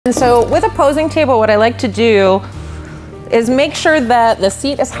And so with a posing table, what I like to do is make sure that the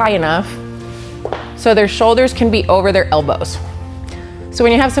seat is high enough so their shoulders can be over their elbows. So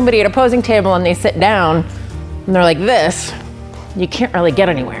when you have somebody at a posing table and they sit down and they're like this, you can't really get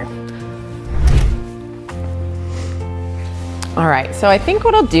anywhere. All right, so I think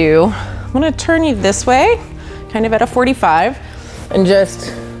what I'll do, I'm gonna turn you this way, kind of at a 45, and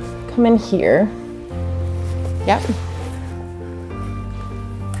just come in here. Yep.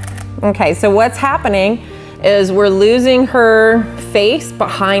 Okay, so what's happening is we're losing her face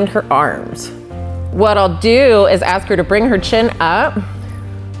behind her arms. What I'll do is ask her to bring her chin up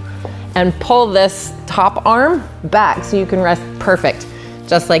and pull this top arm back so you can rest perfect,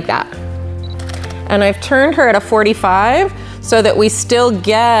 just like that. And I've turned her at a 45 so that we still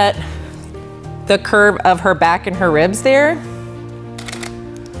get the curve of her back and her ribs there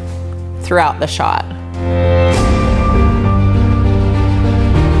throughout the shot.